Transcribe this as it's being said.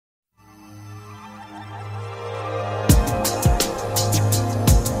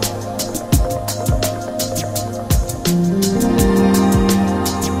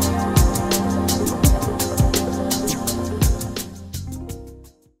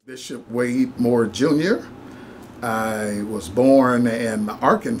Bishop Wade Moore Jr. I was born in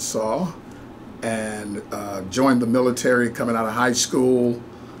Arkansas and joined the military coming out of high school.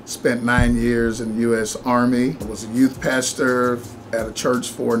 Spent 9 years in the U.S. Army. I was a youth pastor at a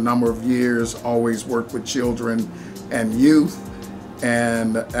church for a number of years, always worked with children and youth.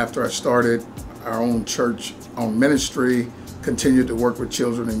 And after I started our own church, own ministry, continued to work with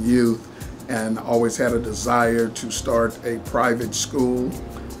children and youth, and always had a desire to start a private school.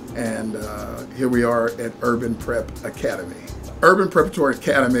 And here we are at Urban Prep Academy. Urban Preparatory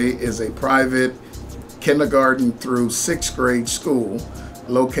Academy is a private kindergarten through 6th grade school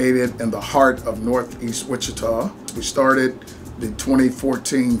located in the heart of Northeast Wichita. We started the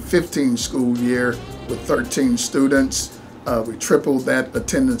 2014-15 school year with 13 students. We tripled that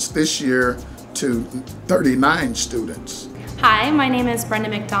attendance this year to 39 students. Hi, my name is Brenda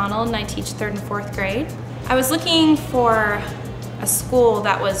McDonald and I teach 3rd and 4th grade. I was looking for a school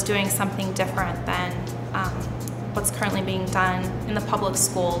that was doing something different than what's currently being done in the public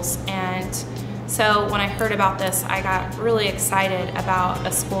schools, and so when I heard about this, I got really excited about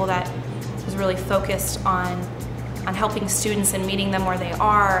a school that was really focused on helping students and meeting them where they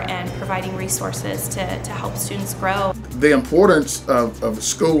are and providing resources to help students grow. The importance of a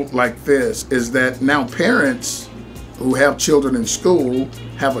school like this is that now parents who have children in school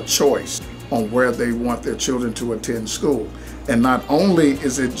have a choice on where they want their children to attend school. And not only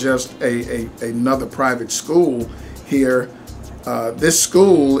is it just another private school here, this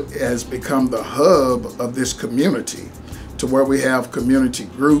school has become the hub of this community, to where we have community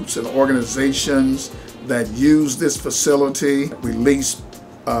groups and organizations that use this facility. We lease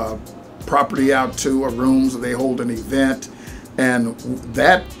property out to, or rooms, they hold an event, and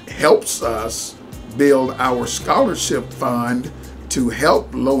that helps us build our scholarship fund to help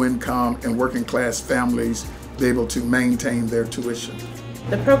low-income and working-class families be able to maintain their tuition.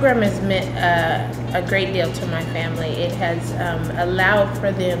 The program has meant a great deal to my family. It has allowed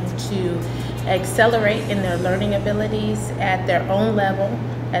for them to accelerate in their learning abilities at their own level,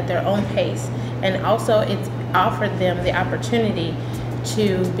 at their own pace, and also it's offered them the opportunity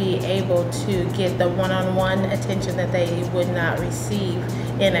to be able to get the one-on-one attention that they would not receive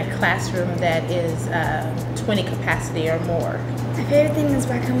in a classroom that is 20 capacity or more. My favorite thing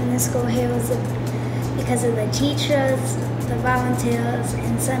about coming to school here was because of the teachers, the volunteers,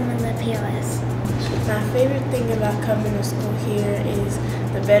 and some of the POS. My favorite thing about coming to school here is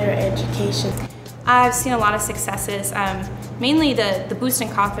the better education. I've seen a lot of successes, mainly the boost in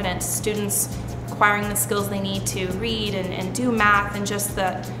confidence, students acquiring the skills they need to read and do math, and just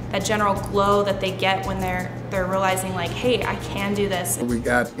that general glow that they get when they're realizing, like, hey, I can do this. We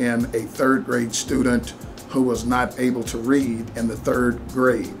got in a 3rd grade student who was not able to read in the 3rd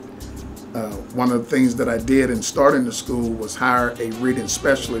grade. One of the things that I did in starting the school was hire a reading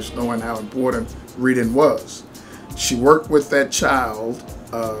specialist, knowing how important reading was. She worked with that child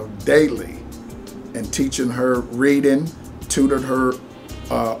daily and teaching her reading, tutored her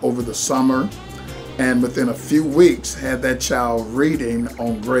over the summer, and within a few weeks had that child reading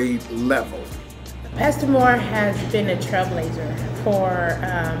on grade level. Pastor Moore has been a trailblazer for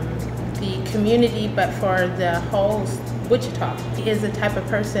the community, but for the whole Wichita. He is the type of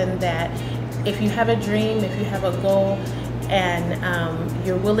person that if you have a dream, if you have a goal, and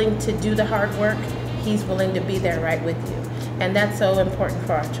you're willing to do the hard work, he's willing to be there right with you. And that's so important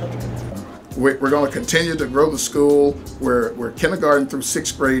for our children. We're going to continue to grow the school. We're kindergarten through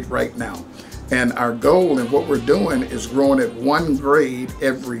 6th grade right now. And our goal and what we're doing is growing at 1 grade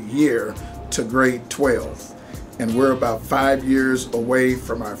every year to grade 12. And we're about 5 years away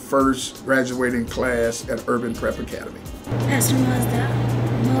from our first graduating class at Urban Prep Academy. Pastor Moore is the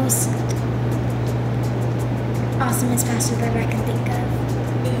most awesomest pastor that I can think of.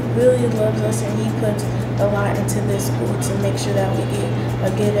 He really loves us, and he puts a lot into this school to make sure that we get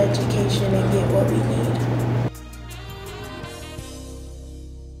a good education and get what we need.